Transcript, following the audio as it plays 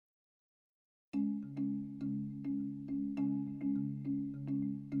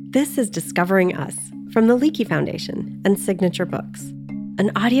This is Discovering Us from the Leakey Foundation and Signature Books, an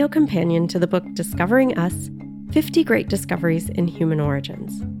audio companion to the book Discovering Us, 50 Great Discoveries in Human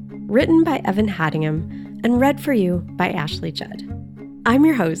Origins, written by Evan Haddingham and read for you by Ashley Judd. I'm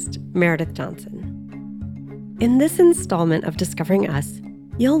your host, Meredith Johnson. In this installment of Discovering Us,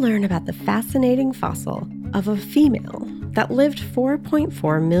 you'll learn about the fascinating fossil of a female that lived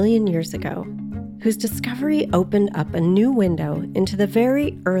 4.4 million years ago, whose discovery opened up a new window into the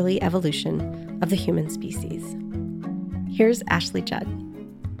very early evolution of the human species. Here's Ashley Judd.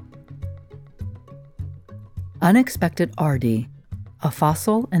 Unexpected Ardi, a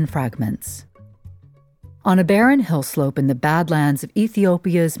fossil and fragments. On a barren hill slope in the Badlands of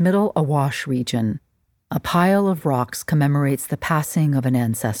Ethiopia's Middle Awash region, a pile of rocks commemorates the passing of an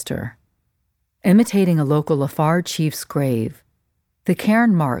ancestor. Imitating a local Afar chief's grave, the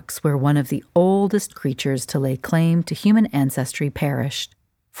cairn marks where one of the oldest creatures to lay claim to human ancestry perished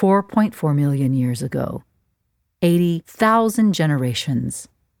 4.4 million years ago, 80,000 generations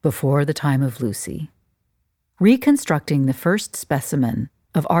before the time of Lucy. Reconstructing the first specimen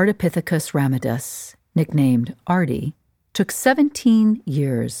of Ardipithecus ramidus, nicknamed Ardi, took 17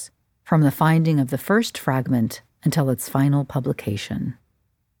 years from the finding of the first fragment until its final publication.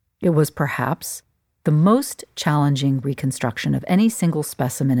 It was perhaps the most challenging reconstruction of any single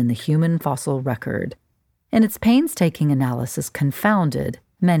specimen in the human fossil record, and its painstaking analysis confounded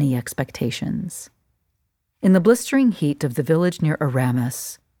many expectations. In the blistering heat of the village near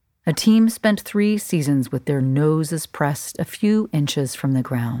Aramis, a team spent 3 seasons with their noses pressed a few inches from the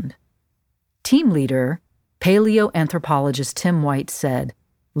ground. Team leader, paleoanthropologist Tim White said,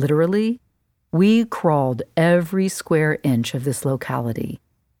 literally, "We crawled every square inch of this locality.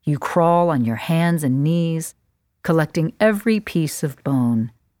 You crawl on your hands and knees, collecting every piece of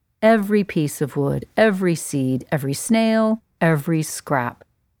bone, every piece of wood, every seed, every snail, every scrap.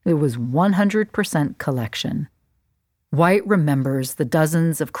 It was 100% collection." White remembers the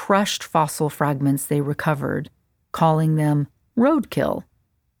dozens of crushed fossil fragments they recovered, calling them roadkill.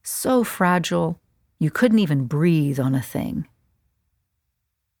 So fragile, you couldn't even breathe on a thing.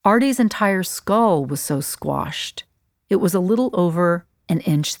 Ardi's entire skull was so squashed, it was a little over an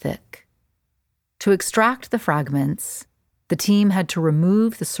inch thick. To extract the fragments, the team had to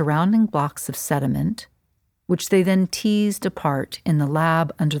remove the surrounding blocks of sediment, which they then teased apart in the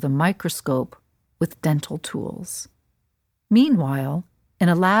lab under the microscope with dental tools. Meanwhile, in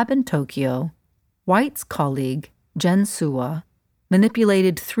a lab in Tokyo, White's colleague, Jen Suwa,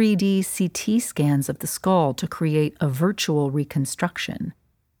 manipulated 3D CT scans of the skull to create a virtual reconstruction.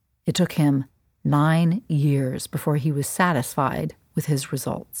 It took him 9 years before he was satisfied with his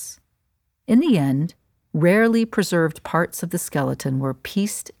results. In the end, rarely preserved parts of the skeleton were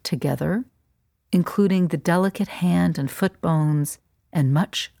pieced together, including the delicate hand and foot bones and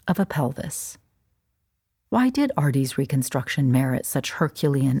much of a pelvis. Why did Ardi's reconstruction merit such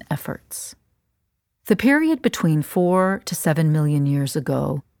Herculean efforts? The period between 4 to 7 million years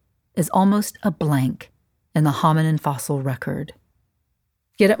ago is almost a blank in the hominin fossil record.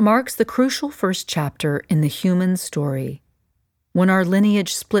 Yet it marks the crucial first chapter in the human story, when our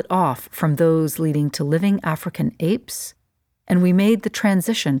lineage split off from those leading to living African apes, and we made the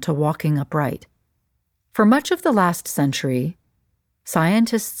transition to walking upright. For much of the last century,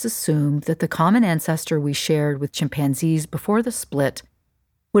 scientists assumed that the common ancestor we shared with chimpanzees before the split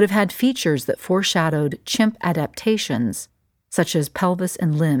would have had features that foreshadowed chimp adaptations, such as pelvis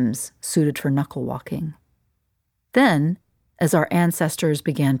and limbs suited for knuckle walking. Then, as our ancestors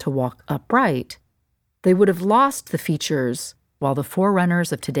began to walk upright, they would have lost the features while the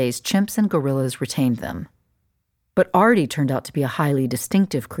forerunners of today's chimps and gorillas retained them. But Ardi turned out to be a highly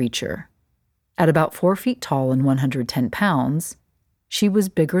distinctive creature. At about 4 feet tall and 110 pounds, she was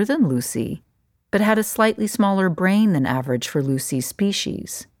bigger than Lucy, but had a slightly smaller brain than average for Lucy's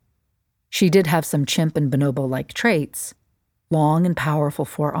species. She did have some chimp and bonobo-like traits: long and powerful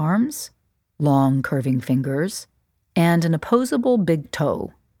forearms, long curving fingers, and an opposable big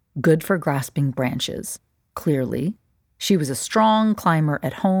toe, good for grasping branches. Clearly, she was a strong climber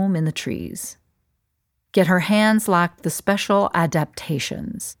at home in the trees. Yet her hands lacked the special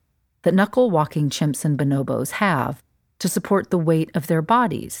adaptations that knuckle-walking chimps and bonobos have to support the weight of their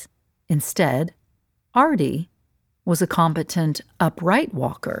bodies. Instead, Ardi was a competent upright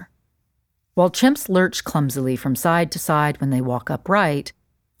walker. While chimps lurch clumsily from side to side when they walk upright,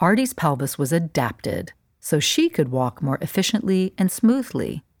 Ardi's pelvis was adapted so she could walk more efficiently and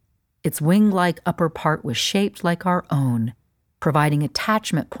smoothly. Its wing-like upper part was shaped like our own, providing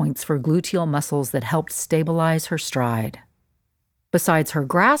attachment points for gluteal muscles that helped stabilize her stride. Besides her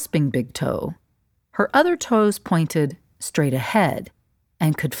grasping big toe, her other toes pointed straight ahead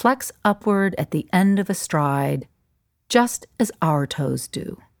and could flex upward at the end of a stride, just as our toes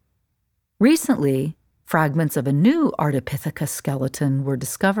do. Recently, fragments of a new Ardipithecus skeleton were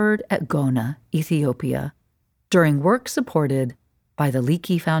discovered at Gona, Ethiopia, during work supported by the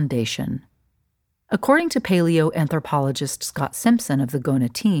Leakey Foundation. According to paleoanthropologist Scott Simpson of the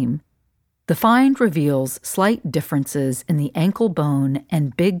Gona team, the find reveals slight differences in the ankle bone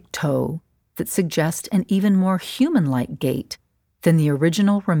and big toe that suggest an even more human-like gait than the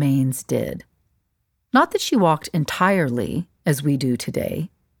original remains did. Not that she walked entirely as we do today.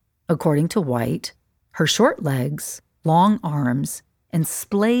 According to White, her short legs, long arms, and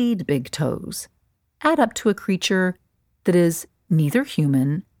splayed big toes add up to a creature that is neither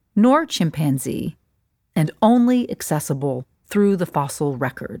human nor chimpanzee and only accessible through the fossil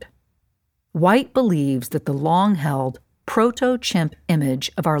record. White believes that the long-held proto-chimp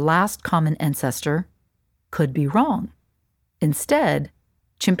image of our last common ancestor could be wrong. Instead,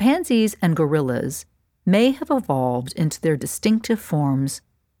 chimpanzees and gorillas may have evolved into their distinctive forms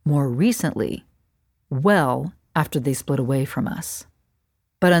more recently, well after they split away from us.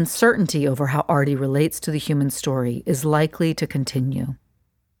 But uncertainty over how Ardi relates to the human story is likely to continue.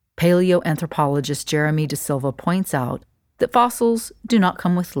 Paleoanthropologist Jeremy De Silva points out that fossils do not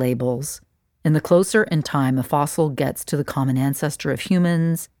come with labels, and the closer in time a fossil gets to the common ancestor of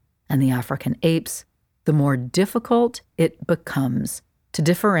humans and the African apes, the more difficult it becomes to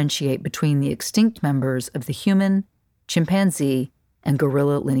differentiate between the extinct members of the human, chimpanzee, and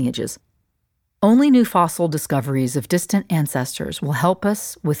gorilla lineages. Only new fossil discoveries of distant ancestors will help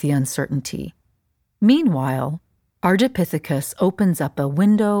us with the uncertainty. Meanwhile, Ardipithecus opens up a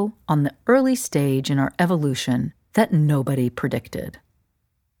window on the early stage in our evolution that nobody predicted.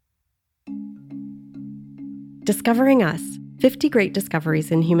 Discovering Us, 50 Great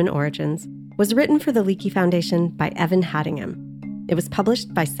Discoveries in Human Origins, was written for the Leakey Foundation by Evan Haddingham. It was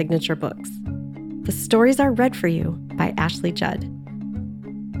published by Signature Books. The stories are read for you by Ashley Judd.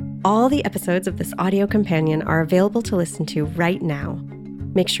 All the episodes of this audio companion are available to listen to right now.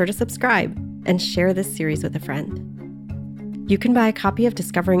 Make sure to subscribe and share this series with a friend. You can buy a copy of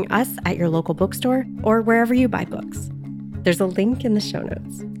Discovering Us at your local bookstore or wherever you buy books. There's a link in the show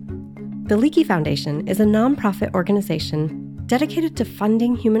notes. The Leakey Foundation is a nonprofit organization dedicated to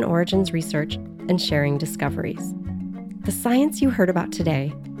funding human origins research and sharing discoveries. The science you heard about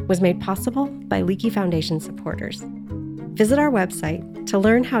today was made possible by Leakey Foundation supporters. Visit our website to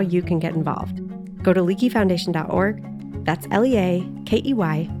learn how you can get involved. Go to leakeyfoundation.org. That's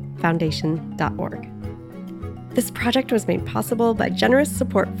LEAKEY foundation.org. This project was made possible by generous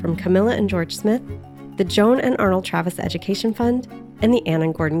support from Camilla and George Smith, the Joan and Arnold Travis Education Fund, and the Ann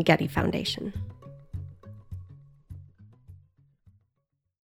and Gordon Getty Foundation.